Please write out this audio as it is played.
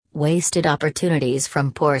Wasted opportunities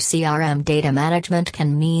from poor CRM data management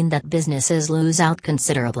can mean that businesses lose out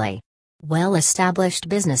considerably. Well-established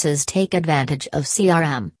businesses take advantage of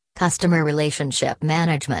CRM, customer relationship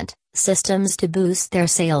management, systems to boost their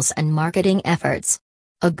sales and marketing efforts.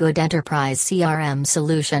 A good enterprise CRM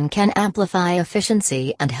solution can amplify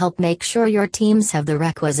efficiency and help make sure your teams have the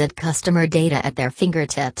requisite customer data at their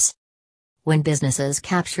fingertips. When businesses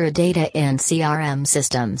capture data in CRM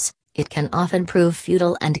systems, it can often prove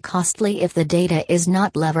futile and costly if the data is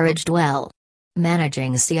not leveraged well.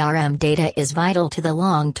 Managing CRM data is vital to the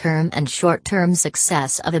long-term and short-term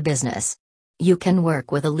success of a business. You can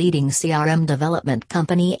work with a leading CRM development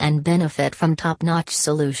company and benefit from top-notch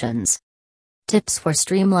solutions. Tips for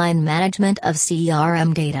streamline management of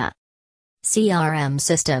CRM data. CRM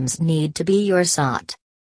systems need to be your SOT.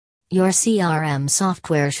 Your CRM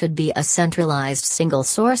software should be a centralized single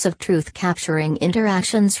source of truth capturing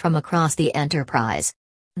interactions from across the enterprise.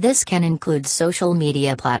 This can include social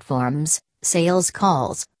media platforms, sales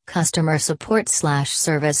calls, customer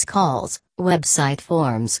support/service calls, website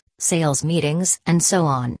forms, sales meetings, and so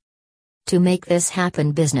on. To make this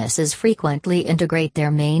happen, businesses frequently integrate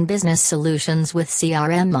their main business solutions with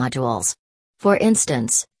CRM modules. For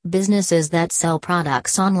instance, businesses that sell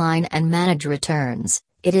products online and manage returns.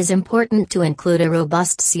 It is important to include a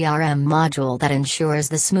robust CRM module that ensures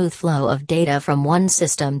the smooth flow of data from one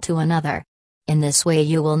system to another. In this way,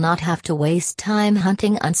 you will not have to waste time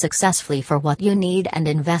hunting unsuccessfully for what you need and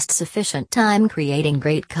invest sufficient time creating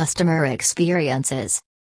great customer experiences.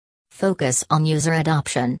 Focus on user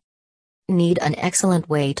adoption. Need an excellent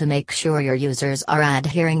way to make sure your users are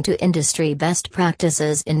adhering to industry best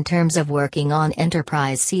practices in terms of working on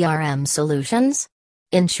enterprise CRM solutions?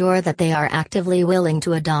 Ensure that they are actively willing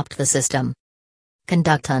to adopt the system.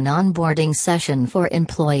 Conduct an onboarding session for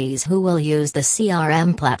employees who will use the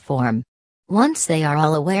CRM platform. Once they are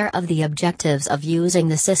all aware of the objectives of using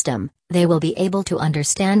the system, they will be able to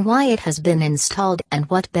understand why it has been installed and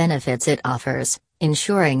what benefits it offers,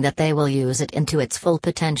 ensuring that they will use it into its full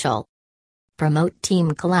potential. Promote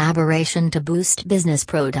team collaboration to boost business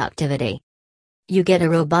productivity. You get a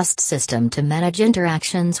robust system to manage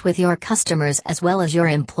interactions with your customers as well as your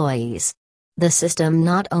employees. The system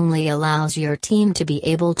not only allows your team to be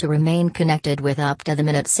able to remain connected with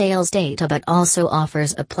up-to-the-minute sales data but also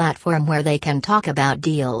offers a platform where they can talk about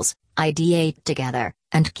deals, ideate together,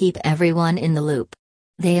 and keep everyone in the loop.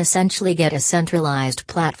 They essentially get a centralized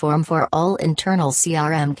platform for all internal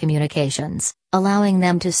CRM communications, allowing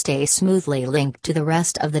them to stay smoothly linked to the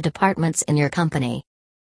rest of the departments in your company.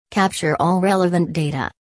 Capture all relevant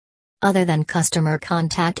data. Other than customer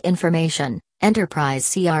contact information, enterprise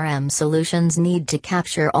CRM solutions need to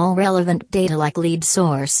capture all relevant data like lead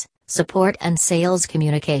source, support and sales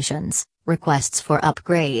communications, requests for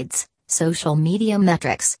upgrades, social media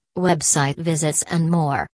metrics, website visits and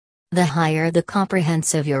more. The higher the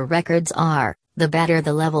comprehensive your records are, the better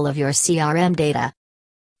the level of your CRM data.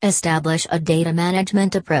 Establish a data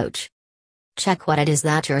management approach. Check what it is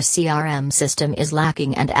that your CRM system is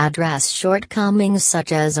lacking and address shortcomings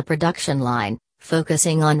such as a production line,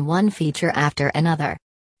 focusing on one feature after another.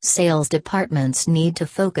 Sales departments need to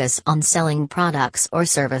focus on selling products or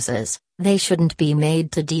services, they shouldn't be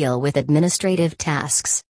made to deal with administrative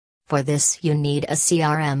tasks. For this, you need a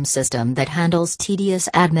CRM system that handles tedious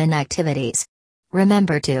admin activities.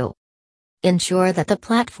 Remember to ensure that the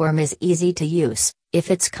platform is easy to use.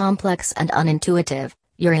 If it's complex and unintuitive,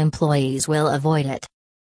 your employees will avoid it.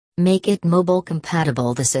 Make it mobile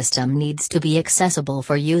compatible. The system needs to be accessible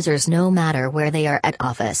for users no matter where they are at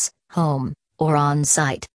office, home, or on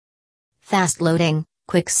site. Fast loading,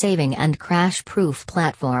 quick saving and crash-proof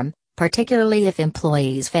platform, particularly if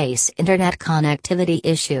employees face internet connectivity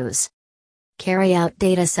issues. Carry out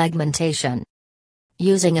data segmentation.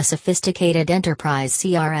 Using a sophisticated enterprise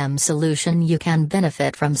CRM solution, you can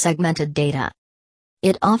benefit from segmented data.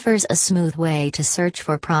 It offers a smooth way to search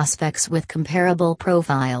for prospects with comparable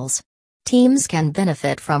profiles. Teams can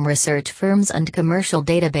benefit from research firms and commercial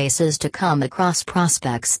databases to come across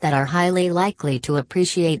prospects that are highly likely to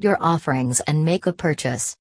appreciate your offerings and make a purchase.